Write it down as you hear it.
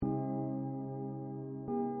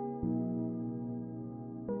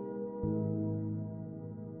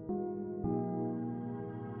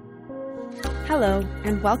Hello,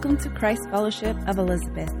 and welcome to Christ Fellowship of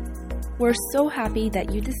Elizabeth. We're so happy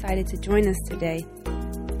that you decided to join us today.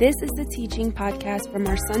 This is the teaching podcast from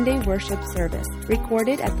our Sunday worship service,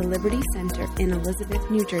 recorded at the Liberty Center in Elizabeth,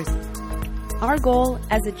 New Jersey. Our goal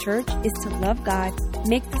as a church is to love God,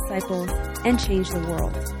 make disciples, and change the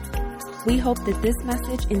world. We hope that this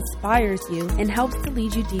message inspires you and helps to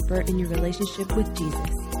lead you deeper in your relationship with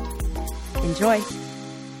Jesus. Enjoy!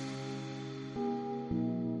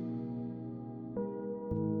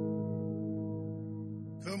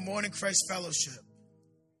 Good morning, Christ Fellowship.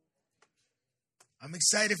 I'm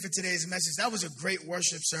excited for today's message. That was a great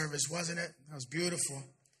worship service, wasn't it? That was beautiful.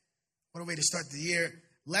 What a way to start the year.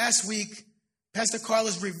 Last week, Pastor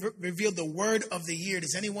Carlos revealed the word of the year.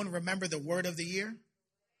 Does anyone remember the word of the year?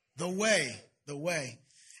 The way.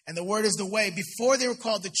 And the word is the way. Before they were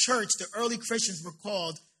called the church, the early Christians were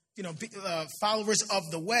called, followers of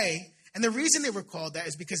the way. And the reason they were called that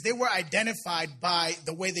is because they were identified by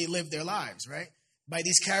the way they lived their lives, right? By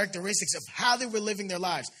these characteristics of how they were living their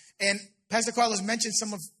lives. And Pastor Carlos mentioned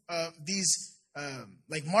some of these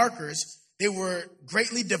markers. They were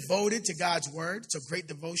greatly devoted to God's word, so great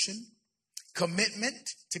devotion, commitment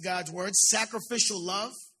to God's word, sacrificial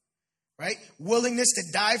love, right? Willingness to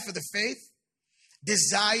die for the faith,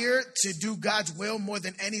 desire to do God's will more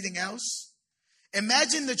than anything else.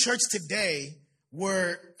 Imagine the church today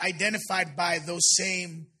were identified by those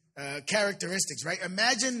same characteristics, right?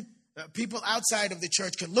 Imagine people outside of the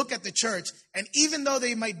church could look at the church, and even though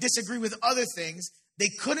they might disagree with other things, they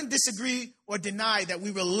couldn't disagree or deny that we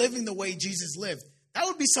were living the way Jesus lived. That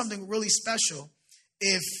would be something really special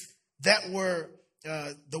if that were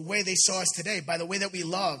the way they saw us today, by the way that we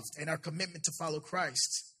loved and our commitment to follow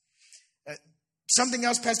Christ. Something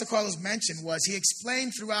else Pastor Carlos mentioned was he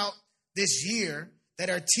explained throughout this year that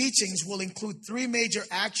our teachings will include three major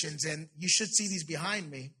actions, and you should see these behind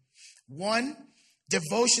me. One,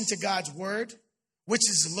 devotion to God's word, which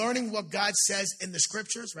is learning what God says in the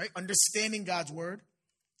scriptures, right? Understanding God's word.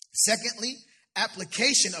 Secondly,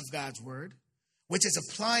 application of God's word, which is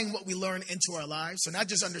applying what we learn into our lives. So not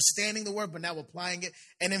just understanding the word, but now applying it.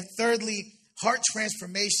 And then thirdly, heart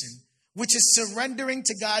transformation, which is surrendering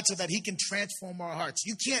to God so that he can transform our hearts.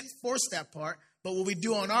 You can't force that part, but what we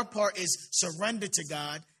do on our part is surrender to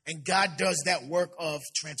God, and God does that work of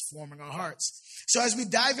transforming our hearts. So as we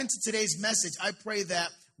dive into today's message, I pray that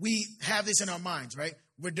we have this in our minds, right?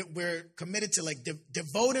 We're committed to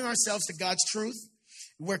devoting ourselves to God's truth.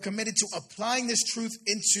 We're committed to applying this truth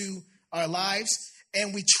into our lives,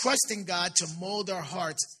 and we trust in God to mold our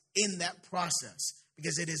hearts in that process,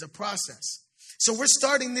 because it is a process. So we're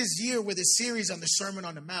starting this year with a series on the Sermon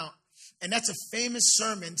on the Mount, and that's a famous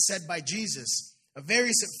sermon said by Jesus, a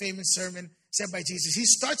very famous sermon said by Jesus. He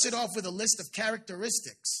starts it off with a list of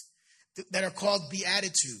characteristics that are called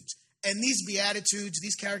Beatitudes. And these Beatitudes,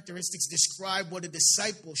 these characteristics describe what a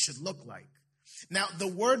disciple should look like. Now, the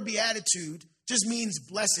word Beatitude just means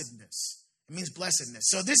blessedness. It means blessedness.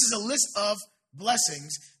 So this is a list of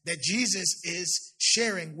blessings that Jesus is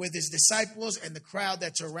sharing with his disciples and the crowd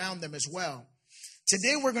that's around them as well.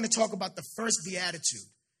 Today, we're going to talk about the first Beatitude.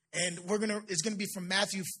 And it's going to be from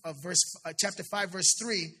Matthew chapter 5, verse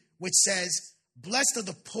 3, which says, "Blessed are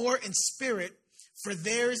the poor in spirit, for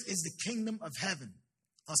theirs is the kingdom of heaven."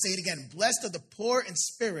 I'll say it again. Blessed are the poor in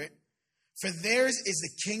spirit, for theirs is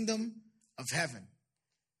the kingdom of heaven.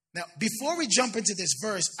 Now, before we jump into this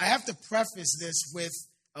verse, I have to preface this with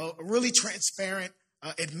a really transparent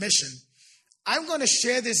admission. I'm going to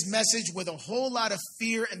share this message with a whole lot of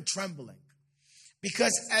fear and trembling,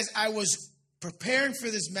 because as I was preparing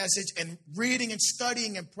for this message and reading and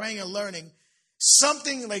studying and praying and learning,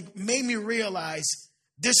 something made me realize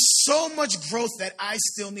there's so much growth that I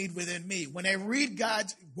still need within me. When I read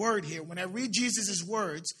God's word here, when I read Jesus'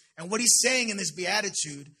 words and what he's saying in this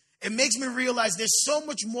Beatitude, it makes me realize there's so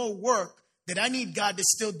much more work that I need God to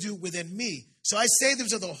still do within me. So I say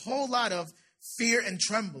there's a whole lot of fear and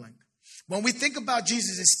trembling. When we think about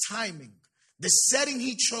Jesus' timing, the setting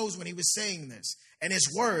he chose when he was saying this, and his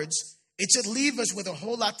words, it should leave us with a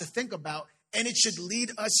whole lot to think about, and it should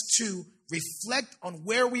lead us to reflect on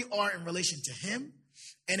where we are in relation to him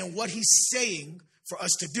and in what he's saying for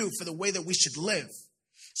us to do, for the way that we should live.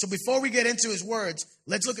 So before we get into his words,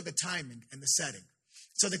 let's look at the timing and the setting.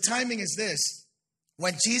 So the timing is this.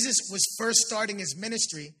 When Jesus was first starting his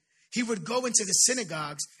ministry, he would go into the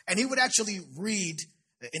synagogues and he would actually read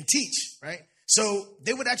and teach, right? So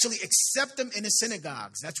they would actually accept him in the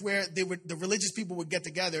synagogues. That's where the religious people would get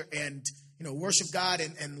together and, worship God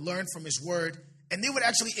and learn from his word. And they would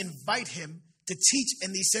actually invite him to teach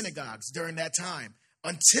in these synagogues during that time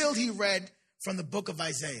until he read from the book of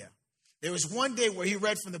Isaiah. There was one day where he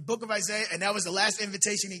read from the book of Isaiah, and that was the last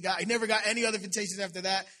invitation he got. He never got any other invitations after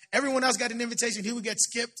that. Everyone else got an invitation. He would get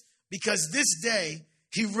skipped because this day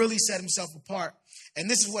he really set himself apart. And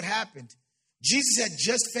this is what happened. Jesus had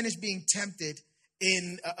just finished being tempted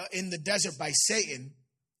in the desert by Satan,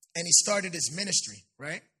 and he started his ministry,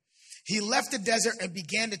 right? He left the desert and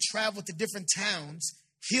began to travel to different towns,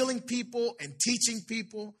 healing people and teaching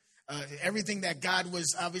people, everything that God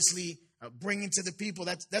was obviously bringing to the people.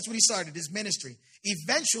 That's what he started, his ministry.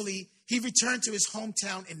 Eventually, he returned to his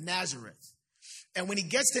hometown in Nazareth. And when he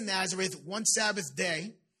gets to Nazareth, one Sabbath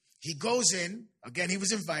day, he goes in, again, he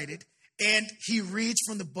was invited, and he reads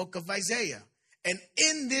from the book of Isaiah. And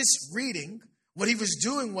in this reading, what he was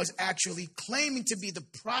doing was actually claiming to be the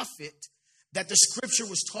prophet that the scripture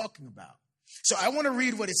was talking about. So I want to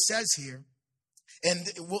read what it says here, and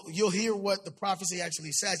you'll hear what the prophecy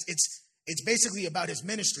actually says. It's basically about his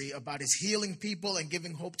ministry, about his healing people and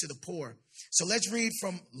giving hope to the poor. So let's read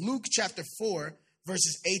from Luke chapter 4,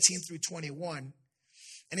 verses 18 through 21.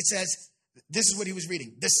 And it says, this is what he was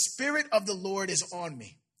reading. The Spirit of the Lord is on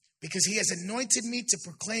me, because he has anointed me to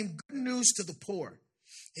proclaim good news to the poor.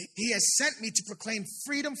 He has sent me to proclaim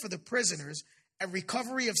freedom for the prisoners and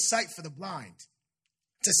recovery of sight for the blind,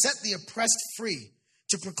 to set the oppressed free,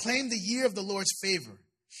 to proclaim the year of the Lord's favor.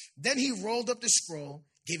 Then he rolled up the scroll,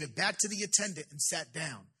 gave it back to the attendant, and sat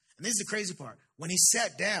down. And this is the crazy part. When he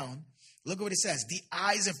sat down, look at what it says. The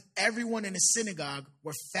eyes of everyone in the synagogue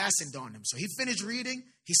were fastened on him. So he finished reading,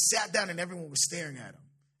 he sat down, and everyone was staring at him.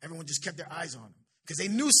 Everyone just kept their eyes on him because they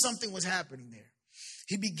knew something was happening there.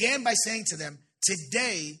 He began by saying to them,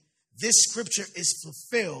 today, this scripture is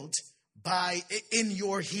fulfilled in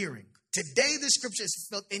your hearing. Today, this scripture is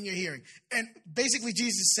fulfilled in your hearing. And basically,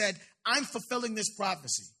 Jesus said, I'm fulfilling this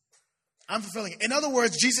prophecy. I'm fulfilling it. In other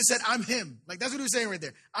words, Jesus said, I'm him. Like, that's what he was saying right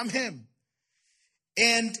there. I'm him.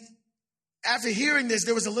 And after hearing this,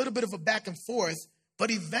 there was a little bit of a back and forth,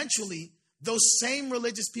 but eventually, those same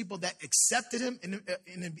religious people that accepted him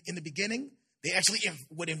in the beginning, they actually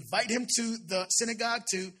would invite him to the synagogue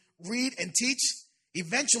to read and teach.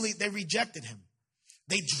 Eventually, they rejected him.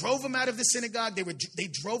 They drove him out of the synagogue. They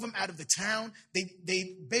drove him out of the town.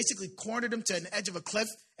 They basically cornered him to an edge of a cliff,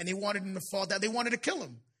 and they wanted him to fall down. They wanted to kill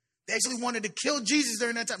him. They actually wanted to kill Jesus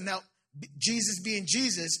during that time. Now, Jesus being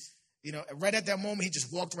Jesus, right at that moment, he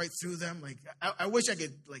just walked right through them. Like, I wish I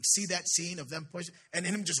could see that scene of them pushing and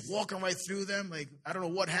him just walking right through them. Like, I don't know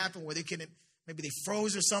what happened where maybe they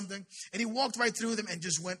froze or something. And he walked right through them and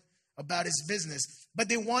just went about his business. But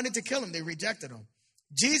they wanted to kill him. They rejected him.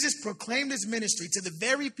 Jesus proclaimed his ministry to the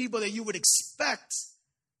very people that you would expect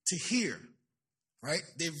to hear, right?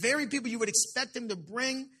 The very people you would expect him to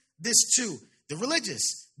bring this to. The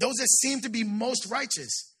religious, those that seem to be most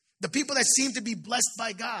righteous, the people that seem to be blessed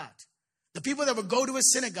by God, the people that would go to a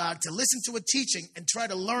synagogue to listen to a teaching and try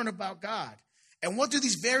to learn about God. And what do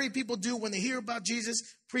these very people do when they hear about Jesus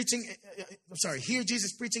preaching, hear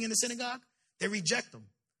Jesus preaching in the synagogue? They reject him.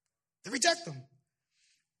 They reject him.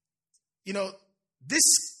 This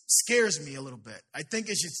scares me a little bit. I think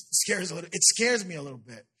it scares me a little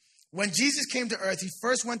bit. When Jesus came to earth, he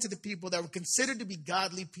first went to the people that were considered to be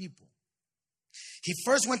godly people. He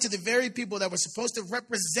first went to the very people that were supposed to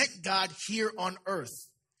represent God here on earth.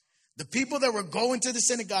 The people that were going to the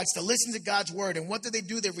synagogues to listen to God's word. And what did they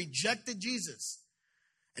do? They rejected Jesus.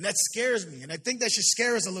 And that scares me. And I think that should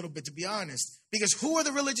scare us a little bit, to be honest. Because who are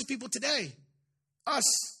the religious people today? Us.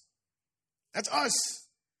 That's us.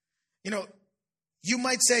 You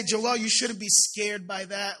might say, Joel, you shouldn't be scared by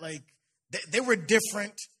that. Like, they were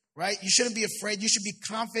different, right? You shouldn't be afraid. You should be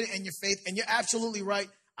confident in your faith. And you're absolutely right.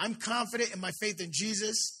 I'm confident in my faith in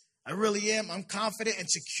Jesus. I really am. I'm confident and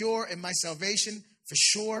secure in my salvation, for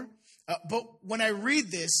sure. But when I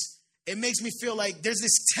read this, it makes me feel like there's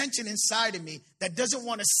this tension inside of me that doesn't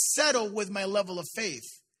want to settle with my level of faith.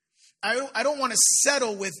 I don't want to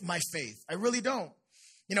settle with my faith. I really don't.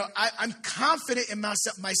 I'm confident in my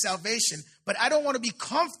salvation, but I don't want to be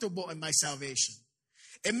comfortable in my salvation.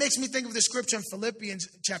 It makes me think of the scripture in Philippians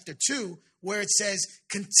chapter 2, where it says,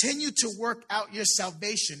 continue to work out your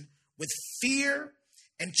salvation with fear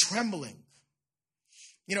and trembling.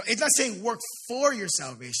 It's not saying work for your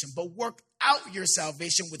salvation, but work out your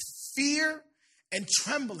salvation with fear and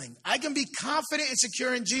trembling. I can be confident and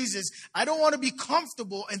secure in Jesus. I don't want to be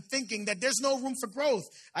comfortable in thinking that there's no room for growth.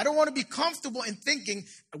 I don't want to be comfortable in thinking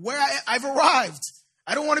where I've arrived.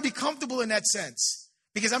 I don't want to be comfortable in that sense.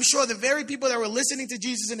 Because I'm sure the very people that were listening to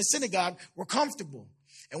Jesus in the synagogue were comfortable.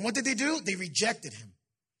 And what did they do? They rejected him.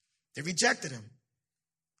 They rejected him.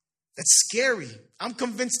 That's scary. I'm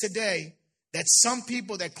convinced today that some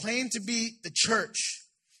people that claim to be the church,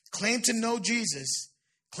 claim to know Jesus,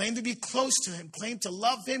 claim to be close to him, claim to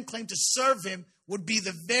love him, claim to serve him, would be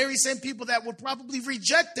the very same people that would probably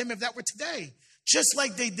reject him if that were today, just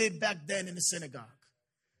like they did back then in the synagogue.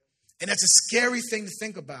 And that's a scary thing to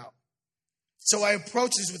think about. So I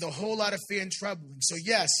approach this with a whole lot of fear and trembling. So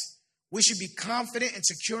yes, we should be confident and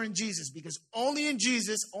secure in Jesus, because only in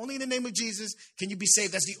Jesus, only in the name of Jesus, can you be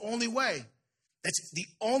saved. That's the only way. That's the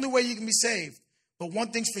only way you can be saved. But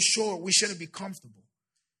one thing's for sure, we shouldn't be comfortable.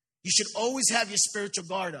 You should always have your spiritual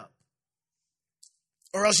guard up,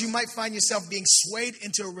 or else you might find yourself being swayed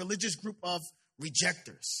into a religious group of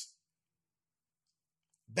rejectors.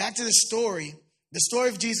 Back to the story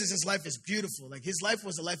of Jesus' life is beautiful. Like, his life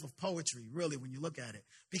was a life of poetry, really, when you look at it.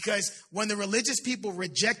 Because when the religious people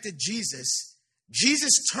rejected Jesus,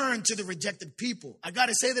 Jesus turned to the rejected people. I got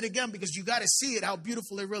to say that again, because you got to see it, how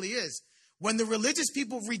beautiful it really is. When the religious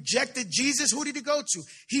people rejected Jesus, who did he go to?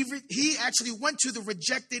 He actually went to the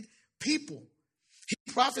rejected people.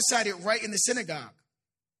 He prophesied it right in the synagogue.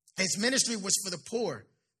 His ministry was for the poor,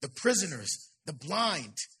 the prisoners, the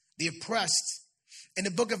blind, the oppressed. In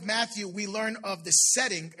the book of Matthew, we learn of the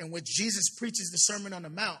setting in which Jesus preaches the Sermon on the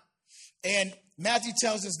Mount. And Matthew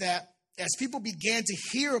tells us that as people began to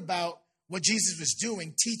hear about what Jesus was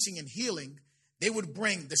doing, teaching and healing, they would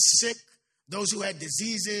bring the sick, those who had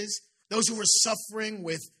diseases, those who were suffering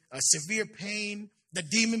with severe pain, the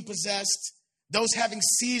demon-possessed, those having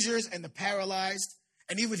seizures and the paralyzed,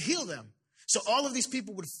 and he would heal them. So all of these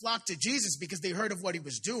people would flock to Jesus because they heard of what he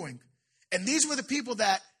was doing. And these were the people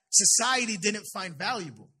that society didn't find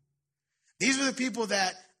valuable. These were the people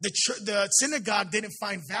that the synagogue didn't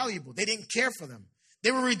find valuable. They didn't care for them.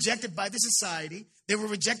 They were rejected by the society. They were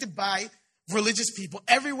rejected by religious people.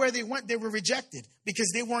 Everywhere they went, they were rejected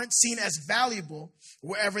because they weren't seen as valuable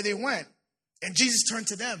wherever they went. And Jesus turned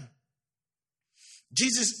to them.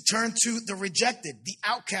 Jesus turned to the rejected, the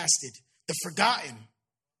outcasted, the forgotten.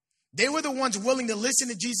 They were the ones willing to listen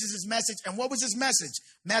to Jesus' message. And what was his message?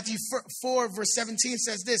 Matthew 4, verse 17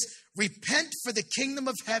 says this: repent, for the kingdom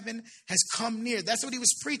of heaven has come near. That's what he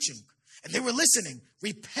was preaching. And they were listening.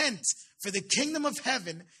 Repent, for the kingdom of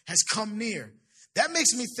heaven has come near. That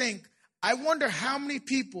makes me think, I wonder how many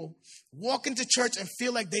people walk into church and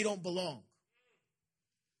feel like they don't belong.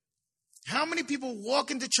 How many people walk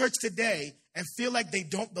into church today and feel like they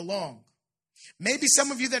don't belong? Maybe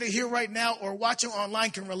some of you that are here right now or watching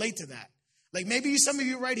online can relate to that. Like maybe some of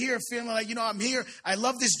you right here are feeling like, I'm here. I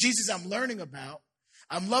love this Jesus I'm learning about.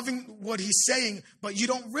 I'm loving what he's saying, but you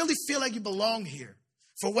don't really feel like you belong here.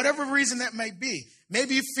 For whatever reason that might be.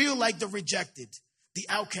 Maybe you feel like the rejected, the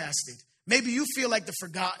outcasted. Maybe you feel like the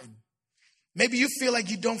forgotten. Maybe you feel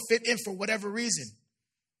like you don't fit in for whatever reason.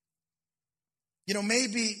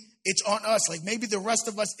 Maybe it's on us. Like maybe the rest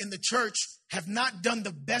of us in the church have not done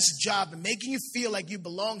the best job in making you feel like you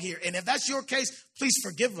belong here. And if that's your case, please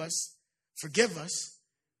forgive us. Forgive us.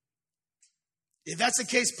 If that's the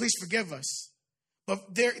case, please forgive us.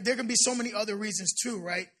 But there can be so many other reasons too,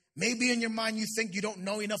 right? Maybe in your mind you think you don't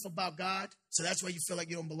know enough about God, so that's why you feel like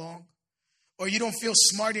you don't belong. Or you don't feel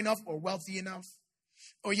smart enough or wealthy enough.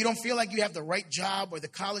 Or you don't feel like you have the right job or the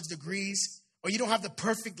college degrees. Or you don't have the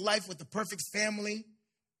perfect life with the perfect family.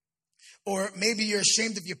 Or maybe you're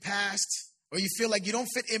ashamed of your past. Or you feel like you don't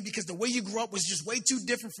fit in because the way you grew up was just way too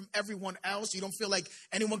different from everyone else. You don't feel like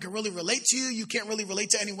anyone can really relate to you. You can't really relate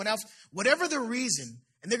to anyone else. Whatever the reason,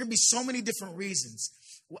 and there can be so many different reasons.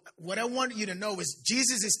 What I want you to know is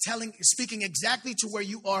Jesus is speaking exactly to where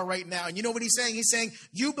you are right now. And you know what he's saying? He's saying,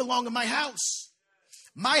 you belong in my house.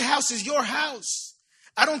 My house is your house.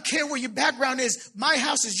 I don't care where your background is. My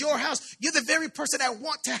house is your house. You're the very person I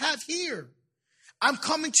want to have here. I'm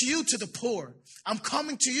coming to you, to the poor. I'm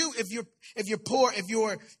coming to you if you're poor, if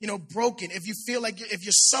you're, broken, if you feel like if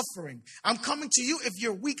you're suffering. I'm coming to you if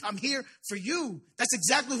you're weak. I'm here for you. That's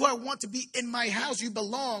exactly who I want to be in my house. You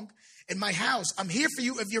belong in my house. I'm here for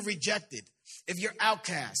you if you're rejected, if you're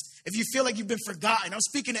outcast, if you feel like you've been forgotten. I'm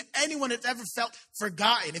speaking to anyone that's ever felt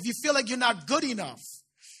forgotten. If you feel like you're not good enough,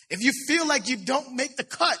 if you feel like you don't make the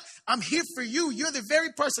cut, I'm here for you. You're the very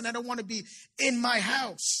person that I want to be in my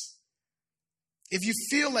house. If you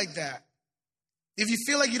feel like that, if you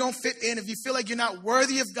feel like you don't fit in, if you feel like you're not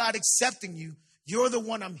worthy of God accepting you, you're the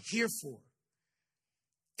one I'm here for.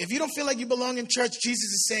 If you don't feel like you belong in church,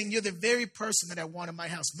 Jesus is saying, you're the very person that I want in my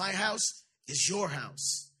house. My house is your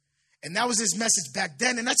house. And that was his message back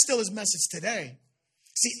then, and that's still his message today.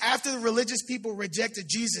 See, after the religious people rejected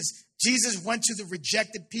Jesus, Jesus went to the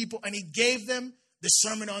rejected people and he gave them the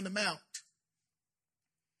Sermon on the Mount.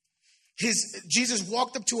 Jesus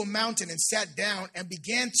walked up to a mountain and sat down and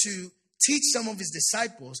began to teach some of his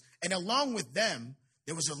disciples. And along with them,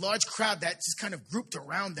 there was a large crowd that just kind of grouped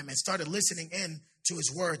around them and started listening in to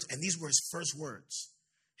his words. And these were his first words.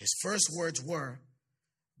 His first words were,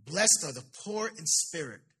 "Blessed are the poor in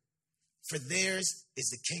spirit, for theirs is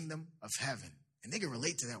the kingdom of heaven." And they can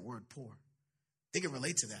relate to that word poor. They can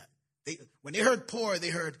relate to that. When they heard poor, they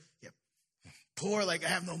heard poor like I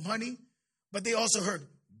have no money. But they also heard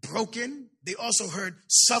broken. They also heard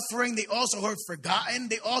suffering. They also heard forgotten.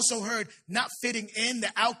 They also heard not fitting in,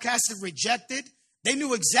 the outcast and rejected. They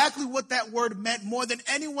knew exactly what that word meant more than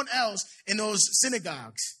anyone else in those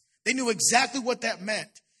synagogues. They knew exactly what that meant.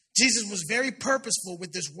 Jesus was very purposeful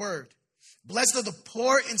with this word. Blessed are the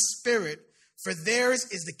poor in spirit, for theirs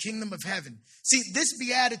is the kingdom of heaven. See, this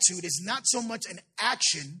beatitude is not so much an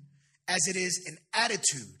action as it is an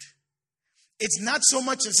attitude. It's not so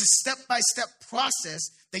much as a step-by-step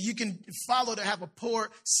process that you can follow to have a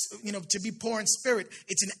poor, to be poor in spirit.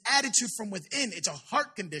 It's an attitude from within. It's a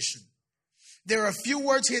heart condition. There are a few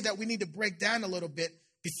words here that we need to break down a little bit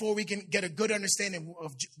before we can get a good understanding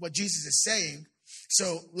of what Jesus is saying.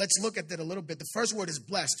 So let's look at that a little bit. The first word is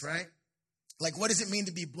blessed, right? Like, what does it mean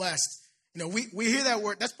to be blessed? We hear that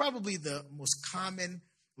word. That's probably the most common,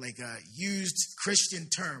 used Christian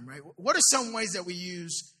term, right? What are some ways that we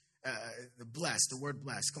use the word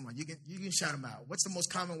blessed? Come on, you can shout them out. What's the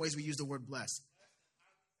most common ways we use the word blessed?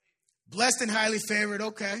 Blessed and highly favored.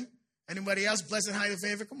 Okay. Anybody else? Blessed and highly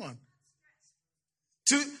favored. Come on.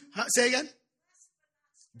 Say again.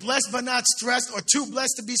 Blessed but not stressed, or too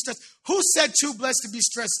blessed to be stressed. Who said too blessed to be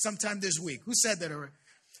stressed sometime this week? Who said that already?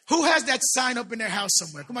 Who has that sign up in their house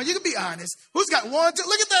somewhere? Come on, you can be honest. Who's got 1, 2?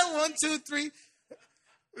 Look at that, 1, 2, 3.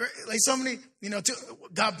 Like so many,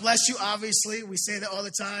 God bless you, obviously. We say that all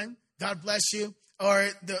the time. God bless you. Or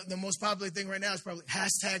the most popular thing right now is probably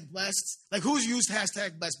 #blessed. Like, who's used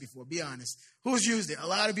 #blessed before? Be honest. Who's used it? A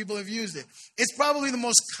lot of people have used it. It's probably the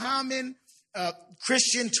most common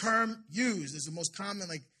Christian term used. It's the most common,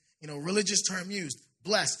 religious term used.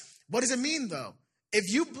 Blessed. What does it mean, though?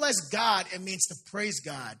 If you bless God, it means to praise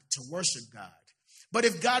God, to worship God. But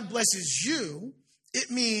if God blesses you, it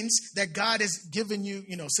means that God has given you,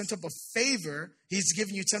 some type of favor. He's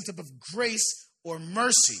given you some type of grace or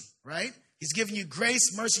mercy, right? He's given you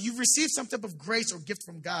grace, mercy. You've received some type of grace or gift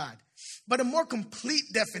from God. But a more complete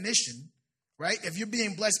definition, right? If you're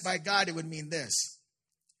being blessed by God, it would mean this: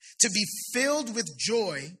 to be filled with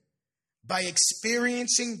joy by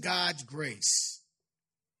experiencing God's grace.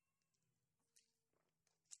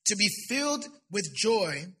 To be filled with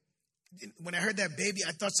joy. When I heard that baby,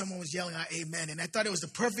 I thought someone was yelling out amen. And I thought it was the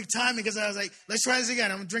perfect time because I was like, let's try this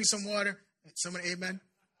again. I'm going to drink some water. Someone amen.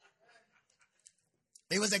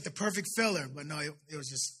 It was like the perfect filler, but no, it was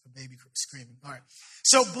just a baby screaming. All right.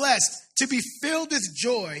 So blessed, to be filled with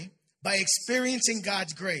joy by experiencing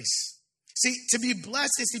God's grace. See, to be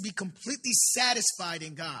blessed is to be completely satisfied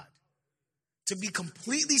in God. To be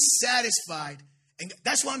completely satisfied. And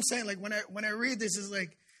that's why I'm saying, when I read this, it's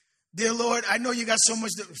like, dear Lord, I know you got so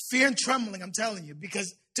much fear and trembling, I'm telling you,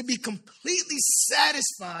 because to be completely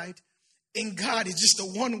satisfied in God is just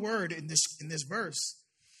the one word in this verse.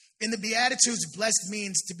 In the Beatitudes, blessed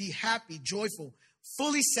means to be happy, joyful,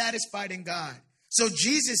 fully satisfied in God. So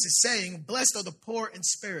Jesus is saying, blessed are the poor in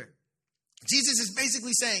spirit. Jesus is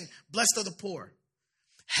basically saying, blessed are the poor.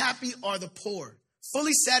 Happy are the poor.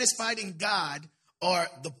 Fully satisfied in God are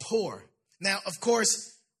the poor. Now, of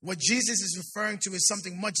course, what Jesus is referring to is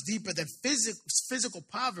something much deeper than physical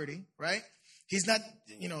poverty, right? He's not,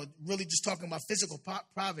 really just talking about physical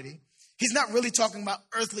poverty. He's not really talking about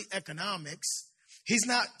earthly economics. He's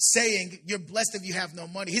not saying you're blessed if you have no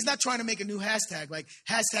money. He's not trying to make a new hashtag, like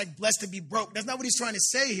 #blessed to be broke. That's not what he's trying to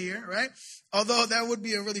say here, right? Although that would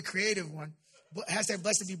be a really creative one.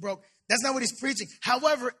 #blessed to be broke. That's not what he's preaching.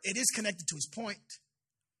 However, it is connected to his point.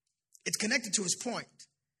 It's connected to his point.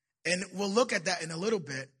 And we'll look at that in a little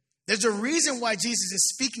bit. There's a reason why Jesus is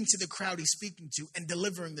speaking to the crowd he's speaking to and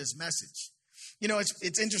delivering this message.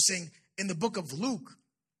 It's interesting. In the book of Luke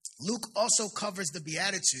also covers the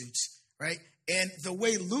Beatitudes, right? And the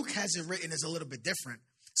way Luke has it written is a little bit different.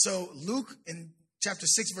 So Luke in chapter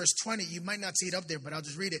 6, verse 20, you might not see it up there, but I'll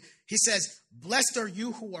just read it. He says, blessed are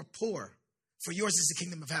you who are poor, for yours is the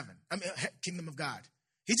kingdom of heaven. Kingdom of God.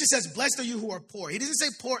 He just says, blessed are you who are poor. He doesn't say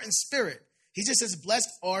poor in spirit. He just says, blessed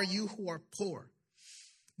are you who are poor.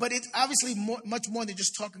 But it's obviously much more than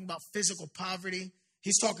just talking about physical poverty.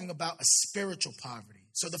 He's talking about a spiritual poverty.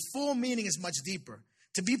 So the full meaning is much deeper.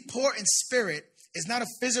 To be poor in spirit is not a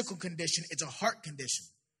physical condition. It's a heart condition.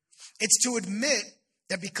 It's to admit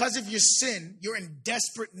that because of your sin, you're in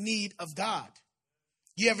desperate need of God.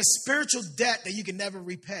 You have a spiritual debt that you can never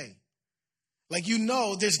repay.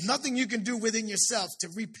 There's nothing you can do within yourself to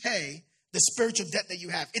repay the spiritual debt that you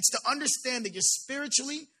have. It's to understand that you're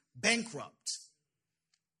spiritually bankrupt.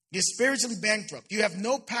 You're spiritually bankrupt. You have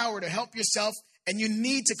no power to help yourself, and you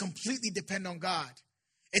need to completely depend on God.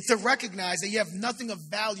 It's to recognize that you have nothing of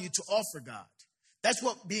value to offer God. That's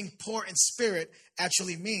what being poor in spirit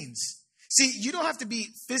actually means. See, you don't have to be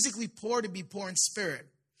physically poor to be poor in spirit.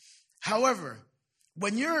 However,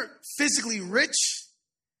 when you're physically rich,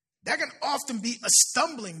 that can often be a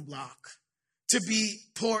stumbling block to be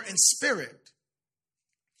poor in spirit.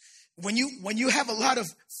 When you have a lot of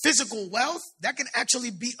physical wealth, that can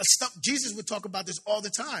actually be a Jesus would talk about this all the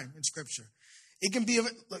time in Scripture. It can be,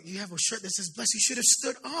 look, you have a shirt that says blessed. You should have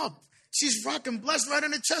stood up. She's rocking blessed right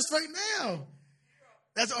on the chest right now.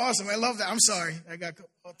 That's awesome. I love that. I'm sorry. I got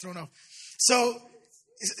thrown off. So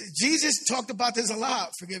Jesus talked about this a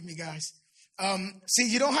lot. Forgive me, guys. See,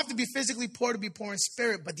 you don't have to be physically poor to be poor in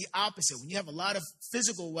spirit, but the opposite. When you have a lot of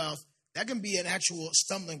physical wealth, that can be an actual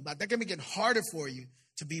stumbling block. That can make it harder for you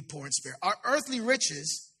to be poor in spirit. Our earthly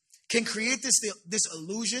riches can create this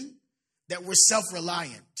illusion that we're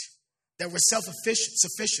self-reliant, that we're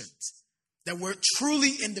self-sufficient, that we're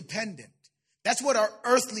truly independent. That's what our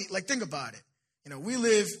earthly, think about it. We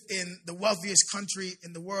live in the wealthiest country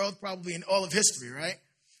in the world, probably in all of history, right?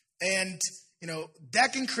 And,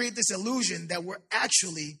 that can create this illusion that we're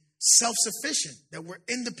actually self-sufficient, that we're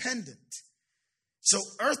independent. So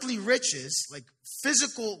earthly riches, like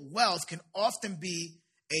physical wealth, can often be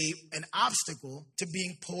an obstacle to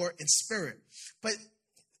being poor in spirit. But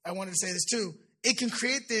I wanted to say this too. It can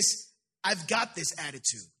create this, I've got this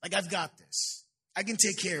attitude. I've got this. I can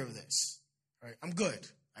take care of this. Right? I'm good.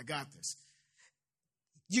 I got this.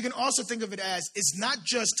 You can also think of it as, it's not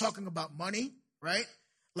just talking about money, right?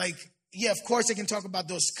 Yeah, of course they can talk about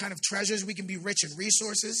those kind of treasures. We can be rich in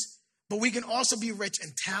resources, but we can also be rich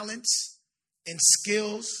in talents, in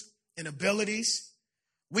skills, in abilities.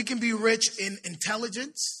 We can be rich in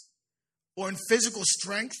intelligence or in physical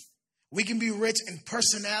strength. We can be rich in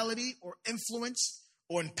personality or influence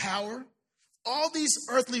or in power. All these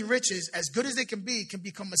earthly riches, as good as they can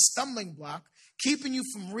become a stumbling block, keeping you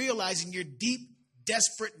from realizing your deep,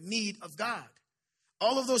 desperate need of God.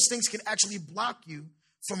 All of those things can actually block you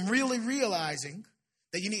from really realizing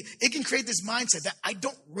that you need. It can create this mindset that I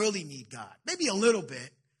don't really need God. Maybe a little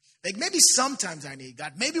bit. Maybe sometimes I need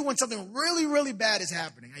God. Maybe when something really, really bad is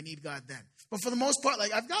happening, I need God then. But for the most part,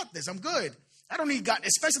 I've got this. I'm good. I don't need God,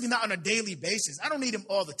 especially not on a daily basis. I don't need him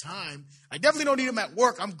all the time. I definitely don't need him at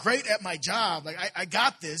work. I'm great at my job. I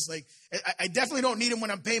got this. I definitely don't need him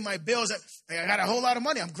when I'm paying my bills. I got a whole lot of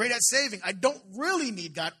money. I'm great at saving. I don't really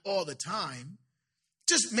need God all the time.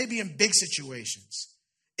 Just maybe in big situations.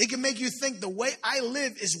 It can make you think the way I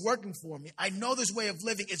live is working for me. I know this way of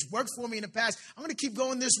living. It's worked for me in the past. I'm going to keep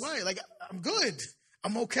going this way. I'm good.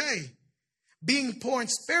 I'm okay. Being poor in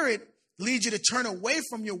spirit leads you to turn away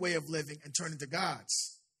from your way of living and turn into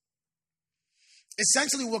God's.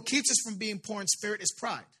 Essentially, what keeps us from being poor in spirit is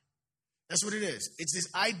pride. That's what it is. It's this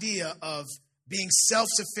idea of being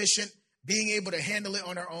self-sufficient, being able to handle it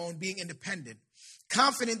on our own, being independent,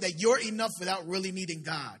 confident that you're enough without really needing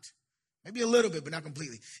God. Maybe a little bit, but not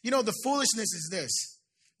completely. The foolishness is this.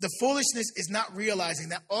 The foolishness is not realizing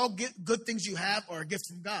that all good things you have are a gift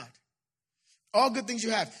from God. All good things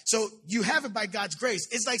you have. So you have it by God's grace.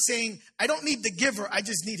 It's like saying, I don't need the giver, I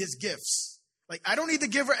just need his gifts. I don't need the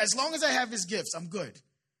giver. As long as I have his gifts, I'm good.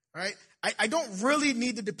 Right? I don't really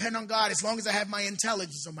need to depend on God as long as I have my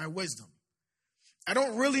intelligence or my wisdom. I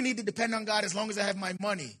don't really need to depend on God as long as I have my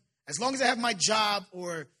money. As long as I have my job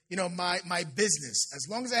or my business, as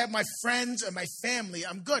long as I have my friends or my family,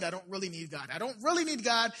 I'm good. I don't really need God. I don't really need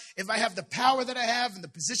God if I have the power that I have and the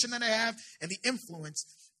position that I have and the influence.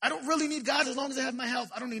 I don't really need God as long as I have my health.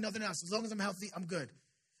 I don't need nothing else. As long as I'm healthy, I'm good.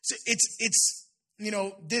 So it's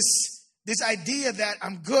this idea that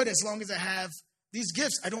I'm good as long as I have these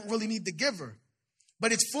gifts. I don't really need the giver.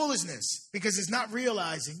 But it's foolishness because it's not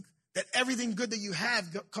realizing that everything good that you have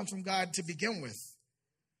comes from God to begin with.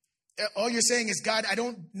 All you're saying is, God, I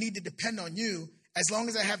don't need to depend on you. As long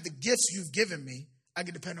as I have the gifts you've given me, I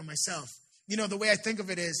can depend on myself. The way I think of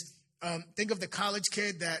it is, think of the college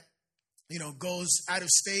kid that, goes out of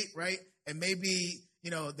state, right? And maybe,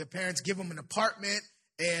 the parents give them an apartment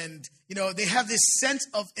and, they have this sense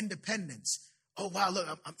of independence. Oh, wow, look,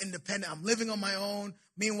 I'm independent. I'm living on my own.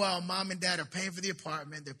 Meanwhile, mom and dad are paying for the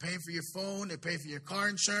apartment. They're paying for your phone. They're paying for your car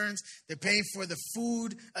insurance. They're paying for the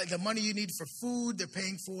food, the money you need for food. They're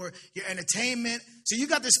paying for your entertainment. So you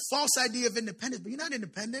got this false idea of independence, but you're not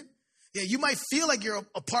independent. Yeah, you might feel like you're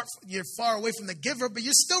far away from the giver, but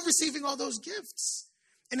you're still receiving all those gifts.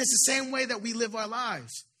 And it's the same way that we live our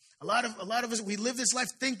lives. A lot of us, we live this life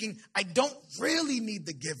thinking, I don't really need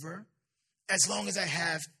the giver. as long as I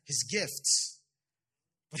have his gifts.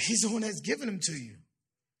 But he's the one that's given them to you.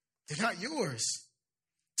 They're not yours.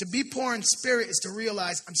 To be poor in spirit is to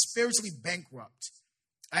realize I'm spiritually bankrupt.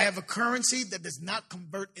 I have a currency that does not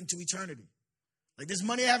convert into eternity. Like this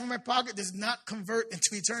money I have in my pocket does not convert into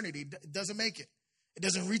eternity. It doesn't make it. It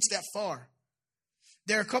doesn't reach that far.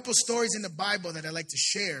 There are a couple stories in the Bible that I like to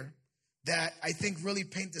share that I think really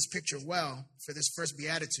paint this picture well for this first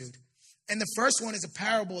beatitude. And the first one is a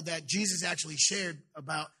parable that Jesus actually shared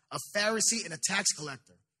about a Pharisee and a tax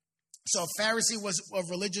collector. So a Pharisee was a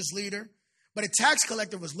religious leader, but a tax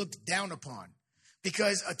collector was looked down upon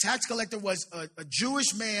because a tax collector was a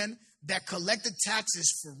Jewish man that collected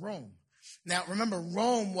taxes for Rome. Now, remember,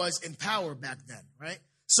 Rome was in power back then, right?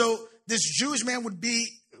 So this Jewish man would be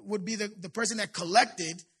the person that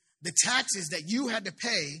collected the taxes that you had to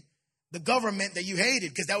pay the government that you hated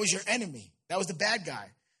because that was your enemy. That was the bad guy.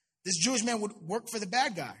 This Jewish man would work for the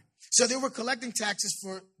bad guy. So they were collecting taxes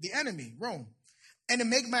for the enemy, Rome. And to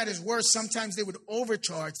make matters worse, sometimes they would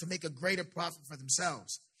overcharge to make a greater profit for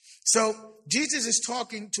themselves. So Jesus is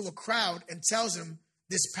talking to a crowd and tells them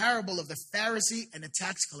this parable of the Pharisee and the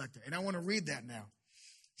tax collector. And I want to read that now.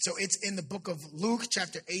 So it's in the book of Luke,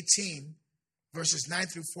 chapter 18, verses 9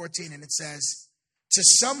 through 14. And it says, to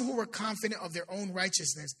some who were confident of their own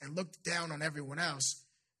righteousness and looked down on everyone else,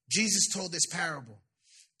 Jesus told this parable.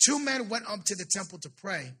 2 men went up to the temple to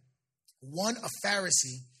pray, one a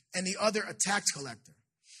Pharisee and the other a tax collector.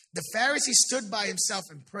 The Pharisee stood by himself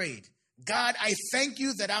and prayed, God, I thank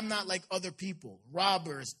you that I'm not like other people,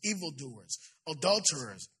 robbers, evildoers,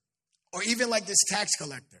 adulterers, or even like this tax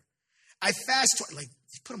collector. I fast, like,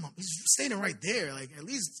 put him up, he's standing right there, like, at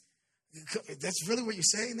least, that's really what you're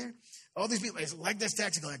saying there? All these people, like this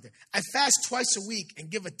tax collector. I fast twice a week and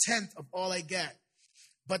give 1/10 of all I get.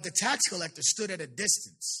 But the tax collector stood at a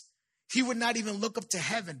distance. He would not even look up to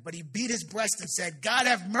heaven, but he beat his breast and said, God,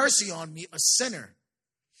 have mercy on me, a sinner.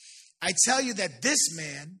 I tell you that this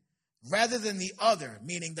man, rather than the other,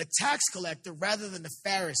 meaning the tax collector rather than the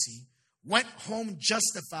Pharisee, went home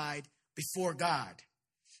justified before God.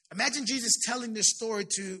 Imagine Jesus telling this story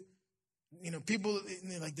to, people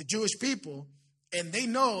like the Jewish people, and they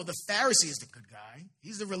know the Pharisee is the good guy.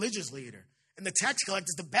 He's the religious leader. And the tax collector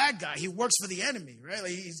is the bad guy. He works for the enemy, right?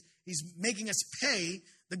 Like he's making us pay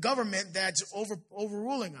the government that's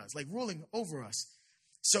overruling us, like ruling over us.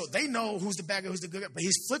 So they know who's the bad guy, who's the good guy, but he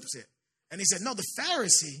flips it. And he said, no, the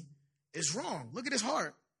Pharisee is wrong. Look at his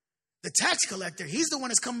heart. The tax collector, he's the one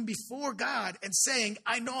that's coming before God and saying,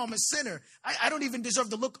 I know I'm a sinner. I don't even deserve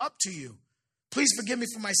to look up to you. Please forgive me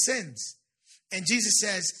for my sins. And Jesus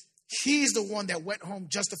says, he's the one that went home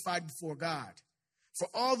justified before God. For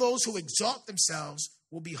all those who exalt themselves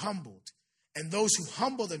will be humbled, and those who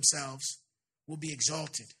humble themselves will be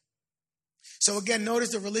exalted. So again,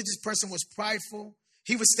 notice the religious person was prideful.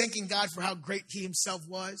 He was thanking God for how great he himself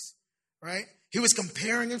was, right? He was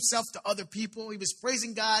comparing himself to other people. He was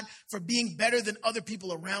praising God for being better than other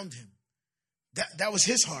people around him. That was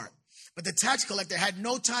his heart. But the tax collector had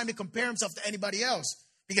no time to compare himself to anybody else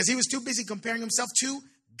because he was too busy comparing himself to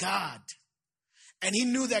God. And he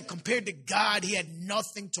knew that compared to God, he had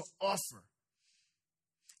nothing to offer.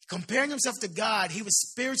 Comparing himself to God, he was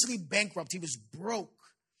spiritually bankrupt. He was broke.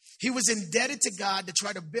 He was indebted to God to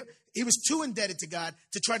try to build. He was too indebted to God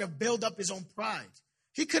to try to build up his own pride.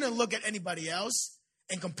 He couldn't look at anybody else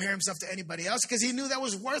and compare himself to anybody else because he knew that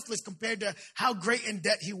was worthless compared to how great in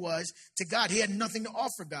debt he was to God. He had nothing to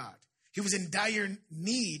offer God. He was in dire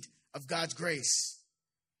need of God's grace.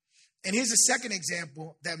 And here's a second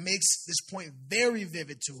example that makes this point very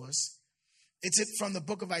vivid to us. It's from the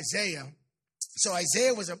book of Isaiah. So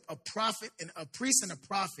Isaiah was a prophet, and a priest and a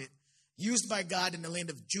prophet used by God in the land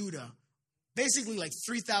of Judah, basically like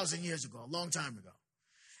 3,000 years ago, a long time ago.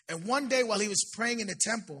 And one day while he was praying in the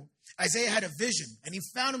temple, Isaiah had a vision, and he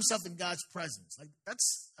found himself in God's presence. Like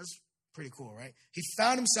that's pretty cool, right? He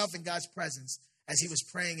found himself in God's presence as he was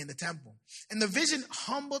praying in the temple. And the vision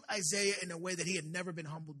humbled Isaiah in a way that he had never been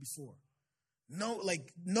humbled before.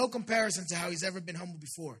 No comparison to how he's ever been humbled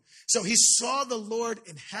before. So he saw the Lord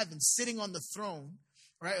in heaven, sitting on the throne,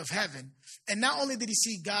 right, of heaven. And not only did he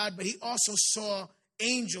see God, but he also saw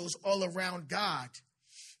angels all around God.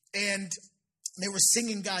 And they were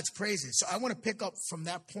singing God's praises. So I want to pick up from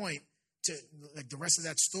that point to like the rest of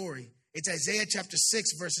that story. It's Isaiah chapter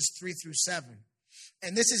 6, verses 3 through 7.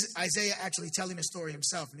 And this is Isaiah actually telling the story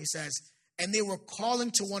himself. And he says, and they were calling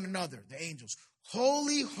to one another, the angels,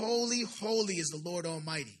 holy, holy, holy is the Lord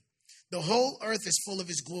Almighty. The whole earth is full of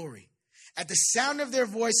his glory. At the sound of their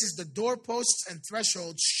voices, the doorposts and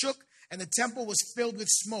thresholds shook, and the temple was filled with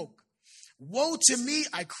smoke. Woe to me,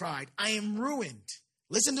 I cried. I am ruined,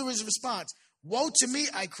 Listen to his response. Woe to me,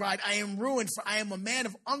 I cried. I am ruined, for I am a man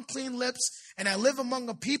of unclean lips, and I live among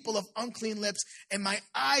a people of unclean lips, and my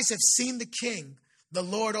eyes have seen the King, the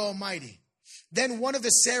Lord Almighty. Then one of the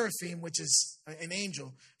seraphim, which is an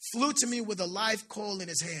angel, flew to me with a live coal in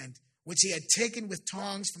his hand, which he had taken with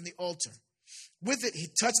tongs from the altar. With it, he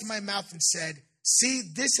touched my mouth and said, see,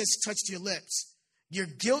 this has touched your lips. Your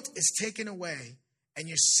guilt is taken away and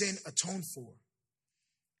your sin atoned for.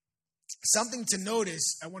 Something to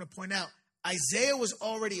notice, I want to point out, Isaiah was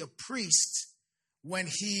already a priest when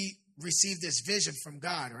he received this vision from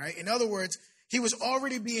God, right? In other words, he was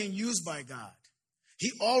already being used by God.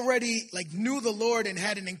 He already knew the Lord and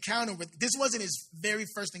had an encounter with, this wasn't his very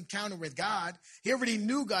first encounter with God. He already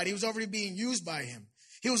knew God. He was already being used by him.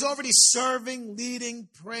 He was already serving, leading,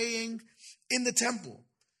 praying in the temple.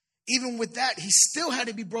 Even with that, he still had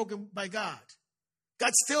to be broken by God.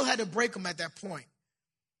 God still had to break him at that point.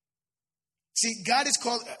 See, God is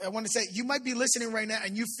called, I want to say, you might be listening right now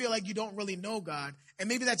and you feel like you don't really know God. And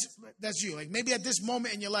maybe that's you. Like maybe at this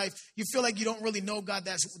moment in your life, you feel like you don't really know God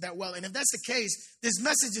that well. And if that's the case, this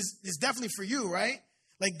message is definitely for you, right?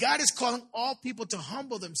 Like God is calling all people to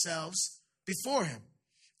humble themselves before him.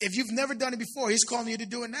 If you've never done it before, he's calling you to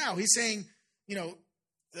do it now. He's saying,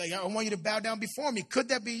 I want you to bow down before me. Could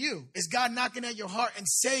that be you? Is God knocking at your heart and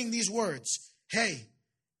saying these words? Hey,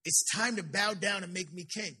 it's time to bow down and make me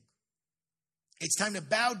king. It's time to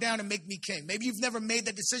bow down and make me king. Maybe you've never made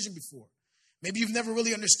that decision before. Maybe you've never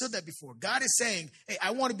really understood that before. God is saying, hey,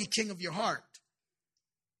 I want to be king of your heart.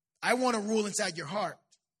 I want to rule inside your heart.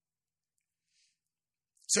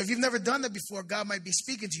 So if you've never done that before, God might be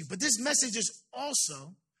speaking to you. But this message is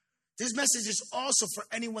also for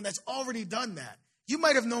anyone that's already done that. You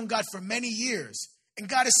might have known God for many years, and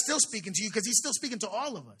God is still speaking to you because he's still speaking to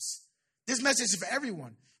all of us. This message is for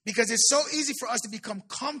everyone because it's so easy for us to become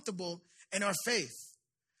comfortable in our faith.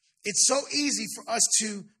 It's so easy for us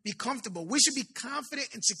to be comfortable. We should be confident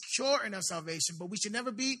and secure in our salvation, but we should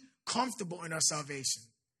never be comfortable in our salvation.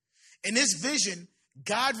 In this vision,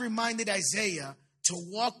 God reminded Isaiah to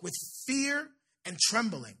walk with fear and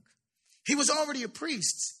trembling. He was already a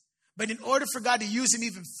priest, but in order for God to use him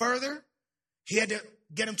even further, he had to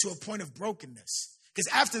get him to a point of brokenness. Because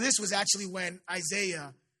after this was actually when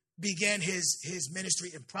Isaiah began his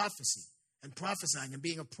ministry in prophecy and prophesying and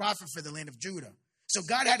being a prophet for the land of Judah. So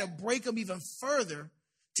God had to break him even further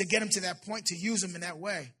to get him to that point, to use him in that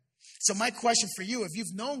way. So my question for you, if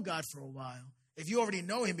you've known God for a while, if you already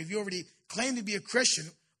know him, if you already claim to be a Christian,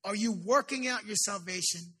 are you working out your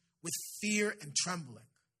salvation with fear and trembling?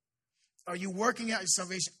 Are you working out your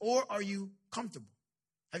salvation, or are you comfortable?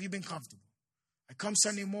 Have you been comfortable? I come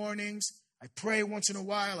Sunday mornings, I pray once in a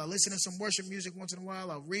while, I listen to some worship music once in a while,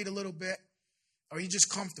 I'll read a little bit. Are you just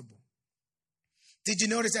comfortable? Did you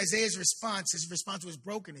notice Isaiah's response? His response was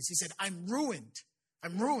brokenness. He said, I'm ruined.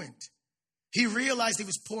 I'm ruined. He realized he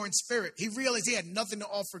was poor in spirit. He realized he had nothing to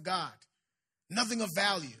offer God, nothing of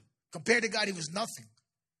value. Compared to God, he was nothing.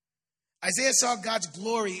 Isaiah saw God's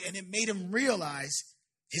glory, and it made him realize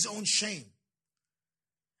his own shame.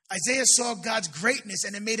 Isaiah saw God's greatness,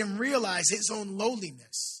 and it made him realize his own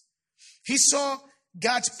lowliness. He saw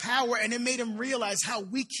God's power, and it made him realize how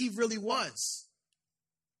weak he really was.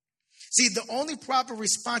 See, the only proper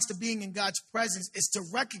response to being in God's presence is to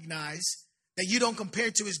recognize that you don't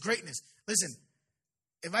compare to his greatness. Listen,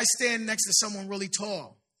 if I stand next to someone really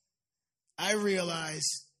tall, I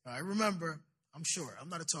remember, I'm sure, I'm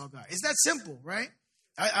not a tall guy. It's that simple, right?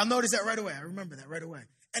 I'll notice that right away. I remember that right away.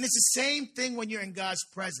 And it's the same thing when you're in God's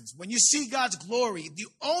presence. When you see God's glory, the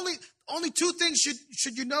only two things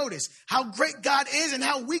should you notice: how great God is and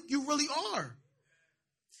how weak you really are.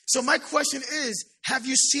 So my question is, have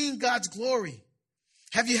you seen God's glory?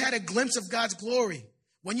 Have you had a glimpse of God's glory?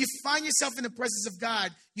 When you find yourself in the presence of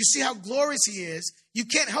God, you see how glorious he is. You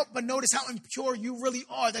can't help but notice how impure you really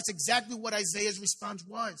are. That's exactly what Isaiah's response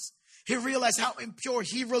was. He realized how impure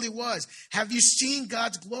he really was. Have you seen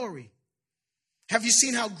God's glory? Have you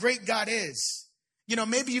seen how great God is?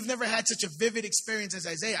 Maybe you've never had such a vivid experience as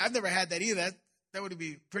Isaiah. I've never had that either. That would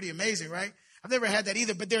be pretty amazing, right? I've never had that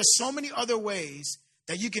either. But there are so many other ways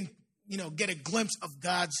that you can, get a glimpse of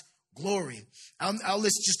God's glory. I'll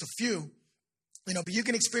list just a few. But you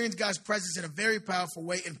can experience God's presence in a very powerful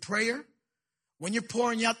way in prayer, when you're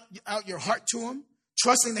pouring out your heart to him,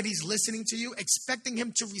 trusting that he's listening to you, expecting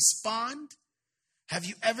him to respond. Have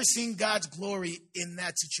you ever seen God's glory in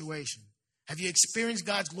that situation? Have you experienced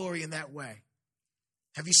God's glory in that way?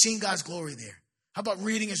 Have you seen God's glory there? How about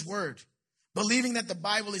reading his word? Believing that the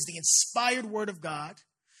Bible is the inspired word of God.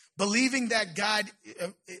 Believing that God,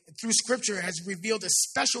 through scripture, has revealed a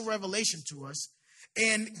special revelation to us.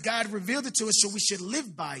 And God revealed it to us, so we should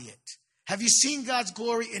live by it. Have you seen God's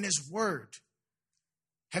glory in his word?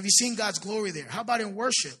 Have you seen God's glory there? How about in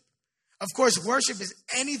worship? Of course, worship is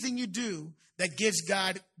anything you do that gives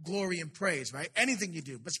God glory and praise, right? Anything you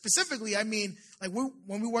do. But specifically, I mean, like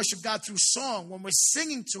when we worship God through song, when we're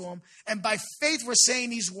singing to him, and by faith we're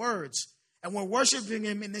saying these words, and we're worshiping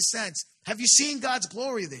him in this sense. Have you seen God's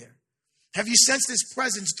glory there? Have you sensed his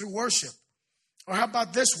presence through worship? Or how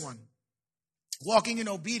about this one? Walking in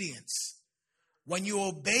obedience. When you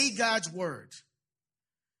obey God's word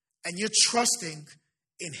and you're trusting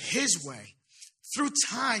in his way, through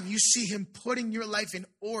time you see him putting your life in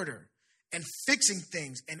order and fixing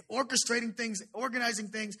things and orchestrating things, organizing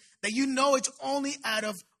things that you know it's only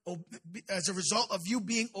as a result of you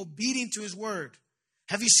being obedient to his word.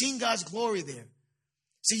 Have you seen God's glory there?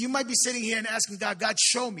 See, you might be sitting here and asking God, God,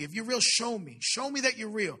 show me. If you're real, show me. Show me that you're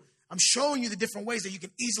real. I'm showing you the different ways that you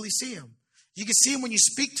can easily see him. You can see him when you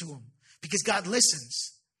speak to him because God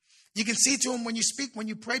listens. You can see to him when you speak, when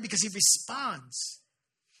you pray, because he responds.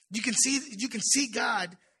 You can see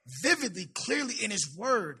God vividly, clearly in his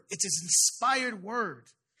word. It's his inspired word.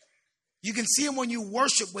 You can see him when you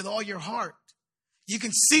worship with all your heart. You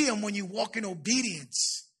can see him when you walk in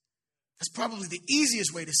obedience. That's probably the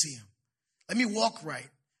easiest way to see him. Let me walk right.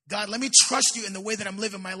 God, let me trust you in the way that I'm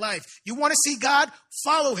living my life. You want to see God?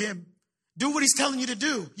 Follow him. Do what he's telling you to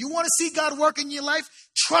do. You want to see God work in your life?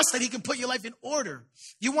 Trust that he can put your life in order.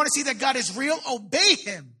 You want to see that God is real? Obey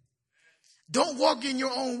him. Don't walk in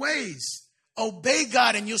your own ways. Obey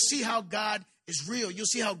God and you'll see how God is real. You'll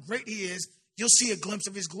see how great he is. You'll see a glimpse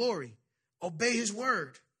of his glory. Obey his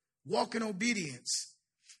word. Walk in obedience.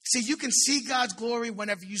 See, you can see God's glory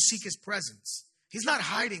whenever you seek his presence. He's not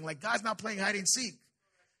hiding, like God's not playing hide and seek.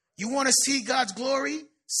 You want to see God's glory?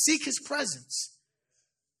 Seek his presence.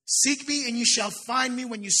 Seek me and you shall find me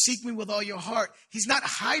when you seek me with all your heart. He's not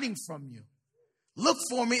hiding from you. Look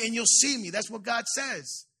for me and you'll see me. That's what God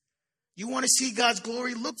says. You want to see God's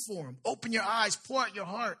glory? Look for him. Open your eyes. Pour out your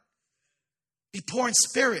heart. Be poor in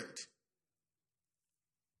spirit.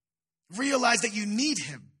 Realize that you need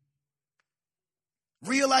him.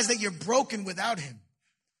 Realize that you're broken without him.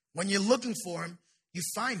 When you're looking for him, you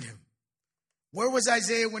find him. Where was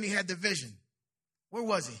Isaiah when he had the vision? Where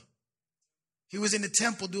was he? He was in the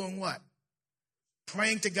temple doing what?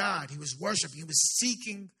 Praying to God. He was worshiping. He was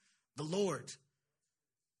seeking the Lord.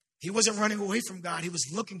 He wasn't running away from God. He was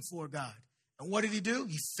looking for God. And what did he do?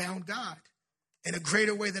 He found God in a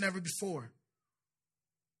greater way than ever before.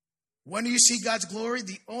 When you see God's glory,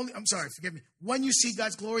 when you see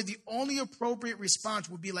God's glory, the only appropriate response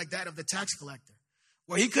would be like that of the tax collector,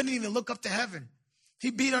 where he couldn't even look up to heaven. He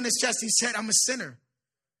beat on his chest. He said, I'm a sinner.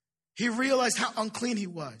 He realized how unclean he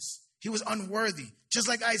was. He was unworthy. Just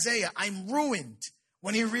like Isaiah, I'm ruined,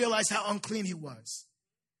 when he realized how unclean he was.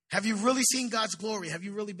 Have you really seen God's glory? Have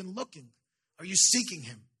you really been looking? Are you seeking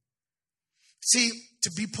him? See,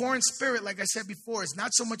 to be poor in spirit, like I said before, is not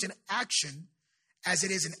so much an action as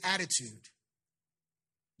it is an attitude.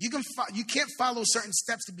 You can't follow certain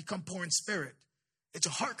steps to become poor in spirit. It's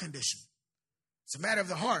a heart condition. It's a matter of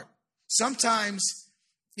the heart. Sometimes,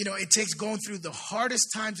 it takes going through the hardest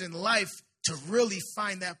times in life to really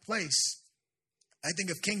find that place. I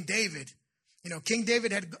think of King David. King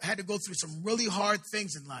David had to go through some really hard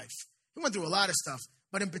things in life. He went through a lot of stuff.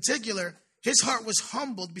 But in particular, his heart was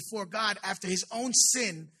humbled before God after his own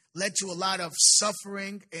sin led to a lot of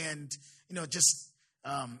suffering and,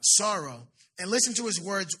 sorrow. And listen to his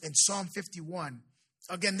words in Psalm 51.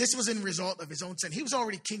 Again, this was a result of his own sin. He was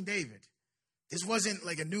already King David. This wasn't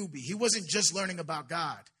like a newbie. He wasn't just learning about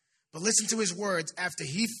God. But listen to his words after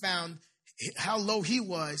he found how low he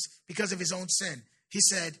was because of his own sin. He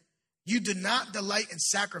said, you do not delight in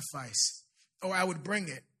sacrifice, or I would bring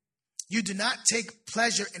it. You do not take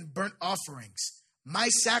pleasure in burnt offerings. My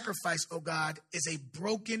sacrifice, O God, is a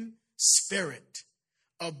broken spirit.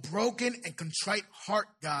 A broken and contrite heart,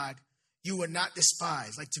 God, you will not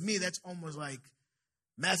despise. Like, to me, that's almost like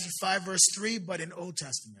Matthew 5, verse 3, but in Old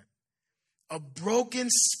Testament. A broken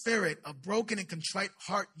spirit, a broken and contrite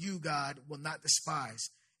heart, you, God, will not despise.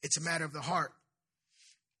 It's a matter of the heart.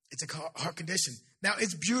 It's a heart condition. Now,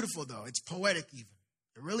 it's beautiful, though. It's poetic even.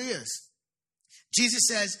 It really is. Jesus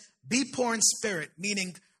says, be poor in spirit,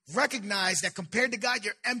 meaning recognize that compared to God,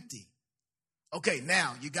 you're empty. Okay,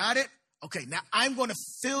 now, you got it? Okay, now I'm going to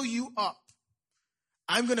fill you up.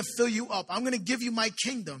 I'm going to fill you up. I'm going to give you my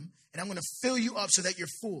kingdom, and I'm going to fill you up so that you're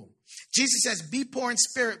full. Jesus says, be poor in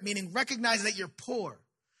spirit, meaning recognize that you're poor.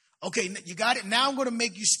 Okay, you got it? Now I'm going to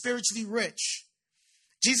make you spiritually rich.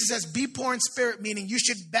 Jesus says, be poor in spirit, meaning you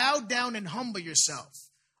should bow down and humble yourself.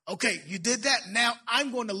 Okay, you did that. Now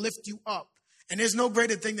I'm going to lift you up. And there's no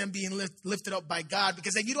greater thing than being lifted up by God,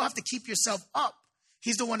 because then you don't have to keep yourself up.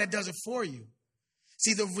 He's the one that does it for you.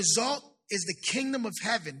 See, the result is the kingdom of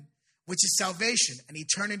heaven, which is salvation and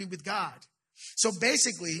eternity with God. So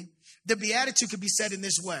basically, the beatitude could be said in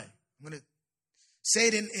this way. I'm going to say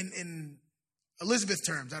it in Elizabeth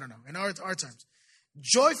terms. I don't know, in our terms.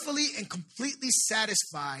 Joyfully and completely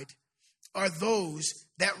satisfied are those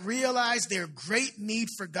that realize their great need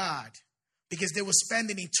for God, because they will spend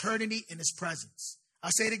an eternity in his presence.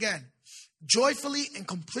 I'll say it again. Joyfully and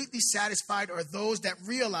completely satisfied are those that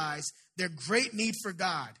realize their great need for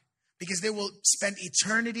God, because they will spend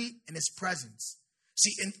eternity in his presence.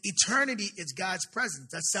 See, in eternity is God's presence.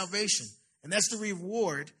 That's salvation. And that's the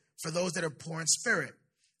reward for those that are poor in spirit.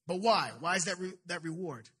 But why? Why is that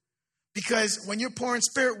reward? Because when you're poor in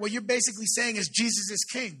spirit, what you're basically saying is Jesus is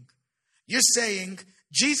king. You're saying,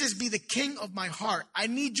 Jesus, be the king of my heart. I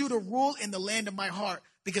need you to rule in the land of my heart,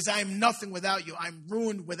 because I am nothing without you. I'm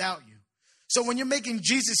ruined without you. So when you're making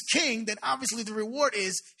Jesus king, then obviously the reward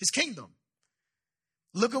is his kingdom.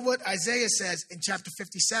 Look at what Isaiah says in chapter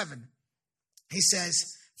 57. He says,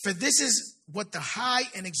 for this is what the high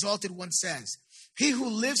and exalted one says, he who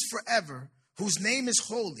lives forever, whose name is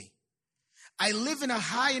holy. I live in a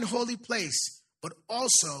high and holy place, but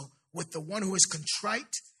also with the one who is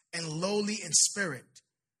contrite and lowly in spirit,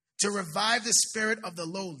 to revive the spirit of the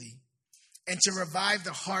lowly and to revive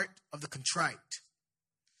the heart of the contrite.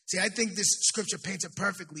 See, I think this scripture paints it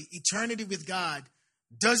perfectly. Eternity with God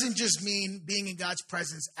doesn't just mean being in God's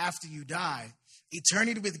presence after you die.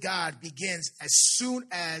 Eternity with God begins as soon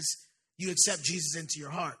as you accept Jesus into your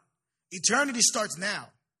heart. Eternity starts now.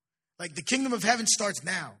 Like the kingdom of heaven starts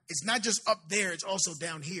now. It's not just up there, it's also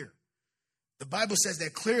down here. The Bible says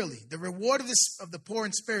that clearly. The reward of the poor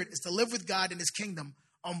in spirit is to live with God in his kingdom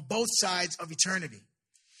on both sides of eternity.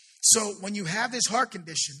 So when you have this heart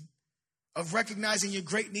condition of recognizing your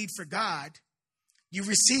great need for God, you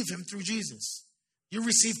receive him through Jesus. You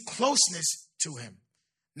receive closeness to him.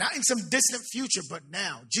 Not in some distant future, but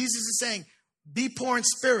now. Jesus is saying, be poor in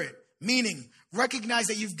spirit, meaning recognize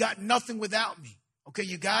that you've got nothing without me. Okay,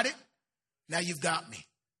 you got it? Now you've got me.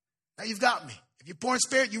 Now you've got me. If you're poor in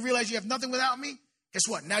spirit, you realize you have nothing without me. Guess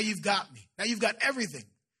what? Now you've got me. Now you've got everything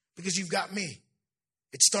because you've got me.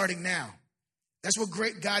 It's starting now. That's what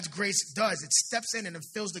God's grace does. It steps in and it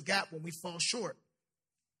fills the gap when we fall short.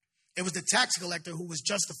 It was the tax collector who was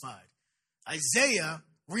justified. Isaiah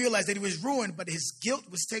realized that he was ruined, but his guilt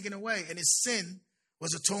was taken away and his sin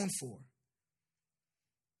was atoned for.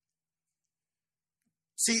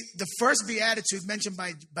 See, the first beatitude mentioned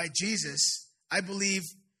by Jesus, I believe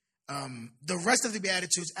the rest of the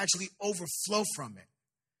beatitudes actually overflow from it.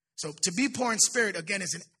 So to be poor in spirit, again,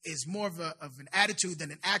 is more of an attitude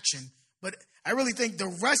than an action. But I really think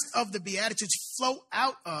the rest of the beatitudes flow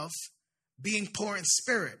out of being poor in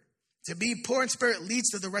spirit. To be poor in spirit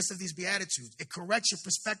leads to the rest of these beatitudes. It corrects your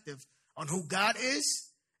perspective on who God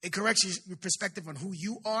is. It corrects your perspective on who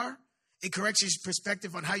you are. It corrects your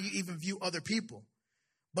perspective on how you even view other people.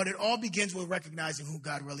 But it all begins with recognizing who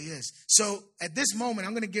God really is. So at this moment,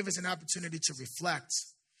 I'm going to give us an opportunity to reflect.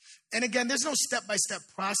 And again, there's no step-by-step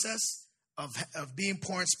process of being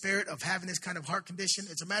poor in spirit, of having this kind of heart condition.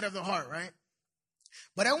 It's a matter of the heart, right?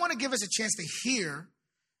 But I want to give us a chance to hear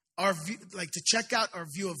our view, like to check out our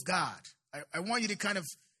view of God. I want you to kind of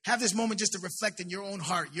have this moment just to reflect in your own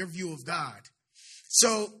heart, your view of God.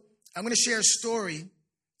 So I'm going to share a story.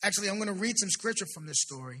 Actually, I'm going to read some scripture from this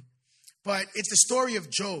story. But it's the story of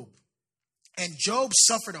Job. And Job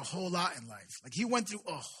suffered a whole lot in life. Like he went through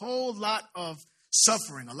a whole lot of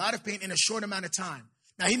suffering, a lot of pain in a short amount of time.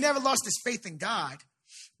 Now, he never lost his faith in God,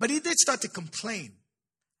 but he did start to complain,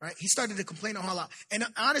 right? He started to complain a whole lot. And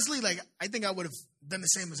honestly, like, I think I would have done the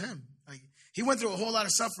same as him. Like, he went through a whole lot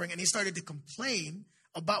of suffering and he started to complain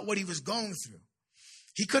about what he was going through.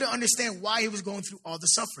 He couldn't understand why he was going through all the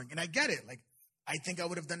suffering. And I get it. Like, I think I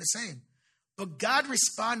would have done the same. But God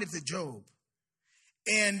responded to Job.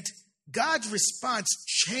 And God's response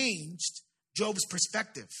changed Job's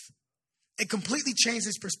perspective. It completely changed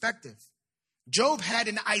his perspective. Job had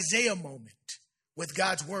an Isaiah moment with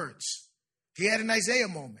God's words. He had an Isaiah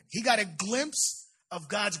moment. He got a glimpse of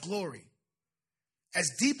God's glory. As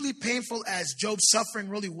deeply painful as Job's suffering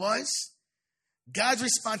really was, God's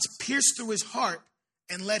response pierced through his heart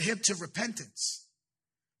and led him to repentance.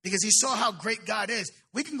 Because he saw how great God is.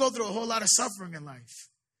 We can go through a whole lot of suffering in life.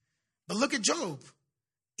 But look at Job.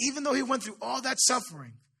 Even though he went through all that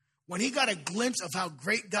suffering, when he got a glimpse of how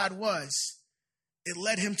great God was, it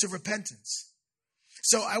led him to repentance.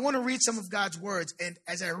 So I want to read some of God's words. And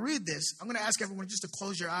as I read this, I'm going to ask everyone just to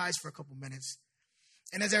close your eyes for a couple minutes.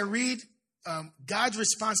 And as I read God's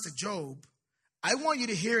response to Job, I want you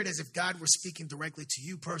to hear it as if God were speaking directly to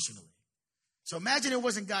you personally. So imagine it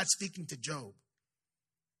wasn't God speaking to Job.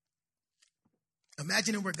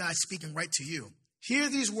 Imagine it were God speaking right to you. Hear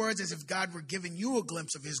these words as if God were giving you a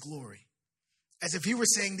glimpse of his glory. As if he were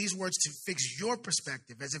saying these words to fix your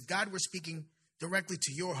perspective. As if God were speaking directly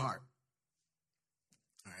to your heart.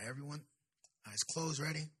 All right, everyone, eyes closed,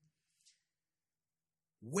 ready?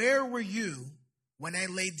 Where were you when I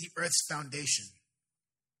laid the earth's foundation?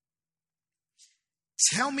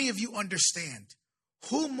 Tell me if you understand.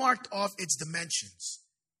 Who marked off its dimensions?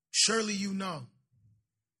 Surely you know.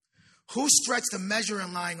 Who stretched the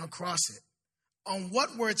measuring line across it? On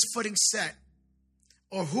what were its footing set?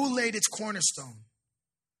 Or who laid its cornerstone?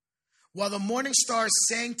 While the morning stars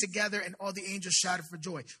sang together and all the angels shouted for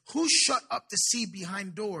joy. Who shut up the sea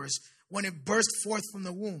behind doors when it burst forth from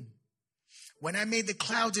the womb? When I made the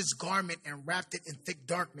clouds its garment and wrapped it in thick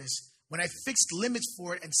darkness, when I fixed limits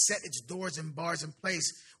for it and set its doors and bars in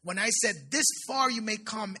place, when I said, this far you may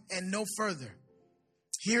come and no further.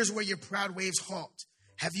 Here's where your proud waves halt.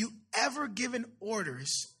 Have you ever given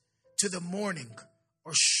orders to the morning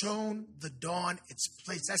or shown the dawn its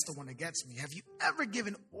place? That's the one that gets me. Have you ever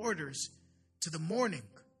given orders to the morning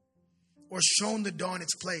or shown the dawn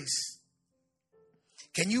its place?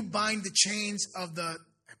 Can you bind the chains of the...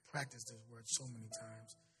 I practiced this word so many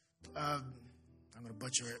times. I'm going to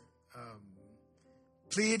butcher it.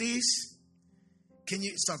 Pleiades.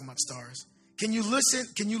 It's talking about stars. Can you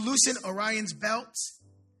loosen Orion's belts?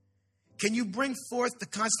 Can you bring forth the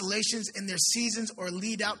constellations in their seasons or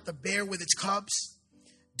lead out the bear with its cubs?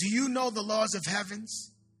 Do you know the laws of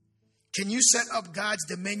heavens? Can you set up God's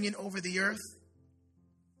dominion over the earth?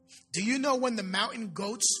 Do you know when the mountain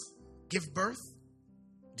goats give birth?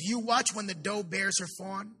 Do you watch when the doe bears her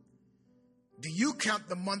fawn? Do you count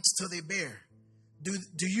the months till they bear?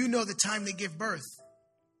 Do you know the time they give birth?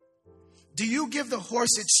 Do you give the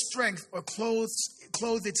horse its strength or clothe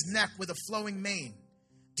its neck with a flowing mane?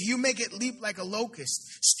 Do you make it leap like a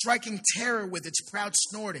locust, striking terror with its proud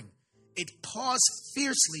snorting? It paws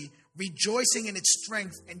fiercely, rejoicing in its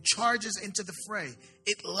strength, and charges into the fray.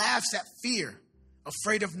 It laughs at fear,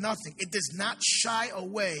 afraid of nothing. It does not shy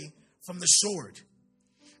away from the sword.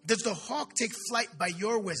 Does the hawk take flight by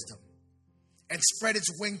your wisdom and spread its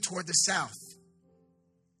wing toward the south?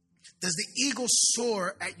 Does the eagle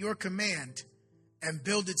soar at your command and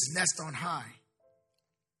build its nest on high?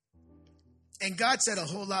 And God said a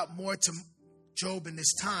whole lot more to Job in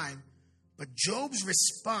this time, but Job's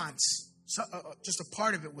response, just a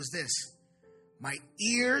part of it was this: my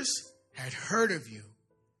ears had heard of you,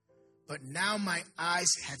 but now my eyes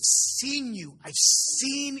have seen you. I've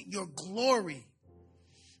seen your glory.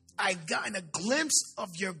 I've gotten a glimpse of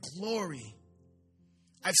your glory.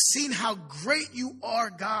 I've seen how great you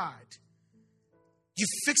are, God. You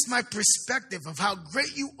fixed my perspective of how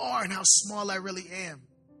great you are and how small I really am.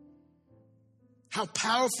 How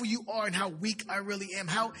powerful you are and how weak I really am.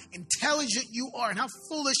 How intelligent you are and how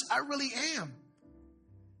foolish I really am.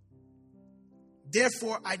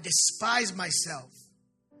 Therefore, I despise myself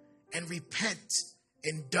and repent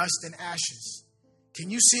in dust and ashes.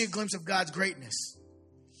 Can you see a glimpse of God's greatness?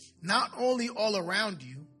 Not only all around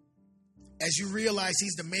you, as you realize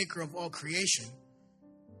he's the maker of all creation,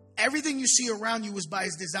 everything you see around you was by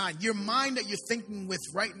his design. Your mind that you're thinking with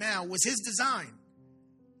right now was his design.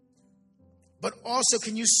 But also,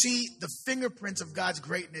 can you see the fingerprints of God's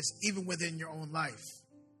greatness even within your own life?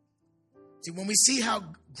 See, when we see how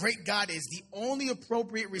great God is, the only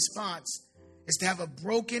appropriate response is to have a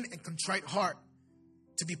broken and contrite heart,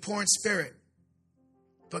 to be poor in spirit.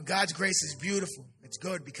 But God's grace is beautiful. It's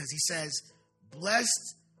good because he says,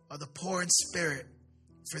 blessed are the poor in spirit,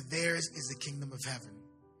 for theirs is the kingdom of heaven.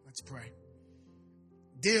 Let's pray.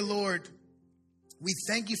 Dear Lord, we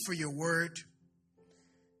thank you for your word.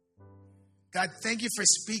 God, thank you for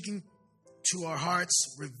speaking to our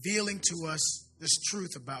hearts, revealing to us this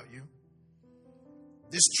truth about you.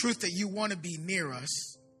 This truth that you want to be near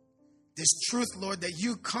us. This truth, Lord, that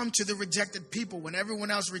you come to the rejected people when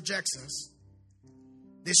everyone else rejects us.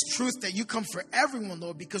 This truth that you come for everyone,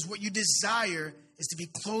 Lord, because what you desire is to be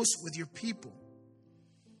close with your people.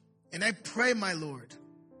 And I pray, my Lord,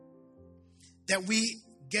 that we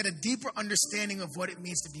get a deeper understanding of what it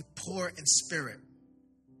means to be poor in spirit.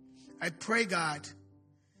 I pray, God,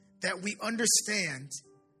 that we understand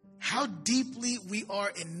how deeply we are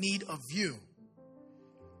in need of you.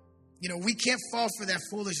 You know, we can't fall for that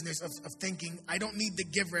foolishness of thinking, I don't need the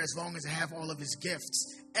giver as long as I have all of his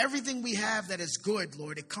gifts. Everything we have that is good,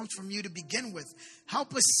 Lord, it comes from you to begin with.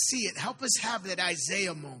 Help us see it. Help us have that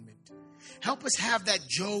Isaiah moment. Help us have that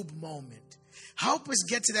Job moment. Help us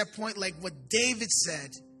get to that point like what David said.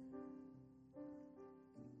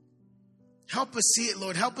 Help us see it,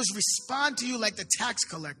 Lord. Help us respond to you like the tax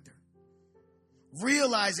collector,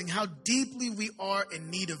 realizing how deeply we are in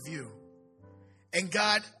need of you. And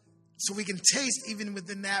God, so we can taste, even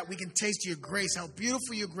within that, we can taste your grace, how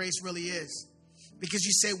beautiful your grace really is. Because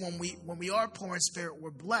you say when we are poor in spirit,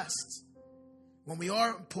 we're blessed. When we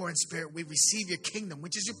are poor in spirit, we receive your kingdom,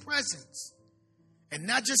 which is your presence. And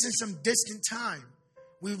not just in some distant time.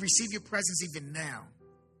 We receive your presence even now.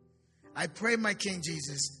 I pray, my King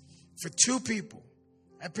Jesus, for two people.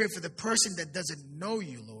 I pray for the person that doesn't know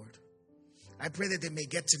you, Lord. I pray that they may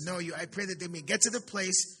get to know you. I pray that they may get to the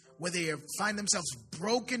place where they find themselves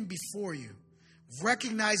broken before you,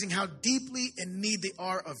 recognizing how deeply in need they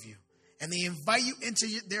are of you. And they invite you into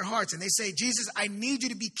their hearts. And they say, Jesus, I need you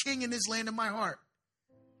to be king in this land of my heart.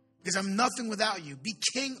 Because I'm nothing without you. Be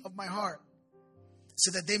king of my heart.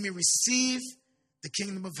 So that they may receive the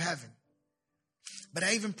kingdom of heaven. But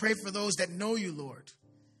I even pray for those that know you, Lord.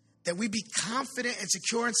 That we be confident and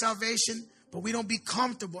secure in salvation, but we don't be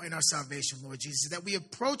comfortable in our salvation, Lord Jesus. That we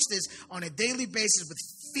approach this on a daily basis with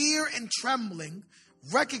fear and trembling,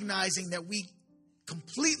 recognizing that we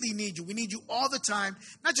completely need you. We need you all the time,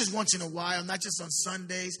 not just once in a while, not just on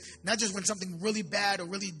Sundays, not just when something really bad or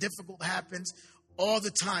really difficult happens. All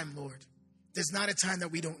the time, Lord. There's not a time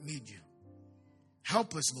that we don't need you.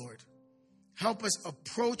 Help us, Lord. Help us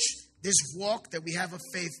approach this walk that we have of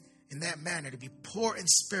faith in that manner, to be poor in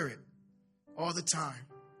spirit all the time.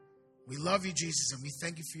 We love you, Jesus, and we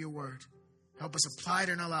thank you for your word. Help us apply it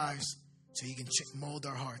in our lives so you can mold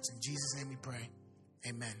our hearts. In Jesus' name we pray.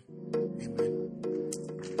 Amen. Amen.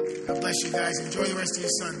 God bless you guys. Enjoy the rest of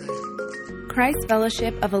your Sunday. Christ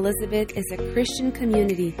Fellowship of Elizabeth is a Christian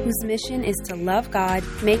community whose mission is to love God,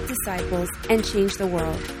 make disciples, and change the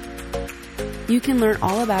world. You can learn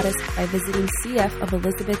all about us by visiting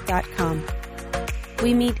cfofelizabeth.com.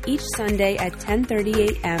 We meet each Sunday at 10:30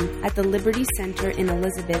 a.m. at the Liberty Center in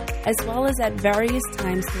Elizabeth, as well as at various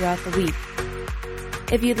times throughout the week.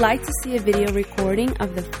 If you'd like to see a video recording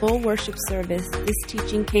of the full worship service this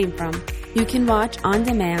teaching came from, you can watch on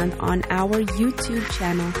demand on our YouTube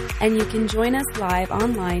channel, and you can join us live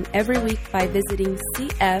online every week by visiting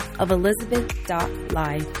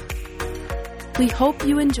cfofelizabeth.live. We hope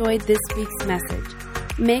you enjoyed this week's message.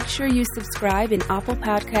 Make sure you subscribe in Apple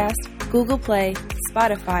Podcasts, Google Play,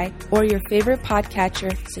 Spotify, or your favorite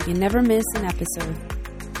podcatcher so you never miss an episode.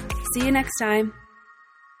 See you next time.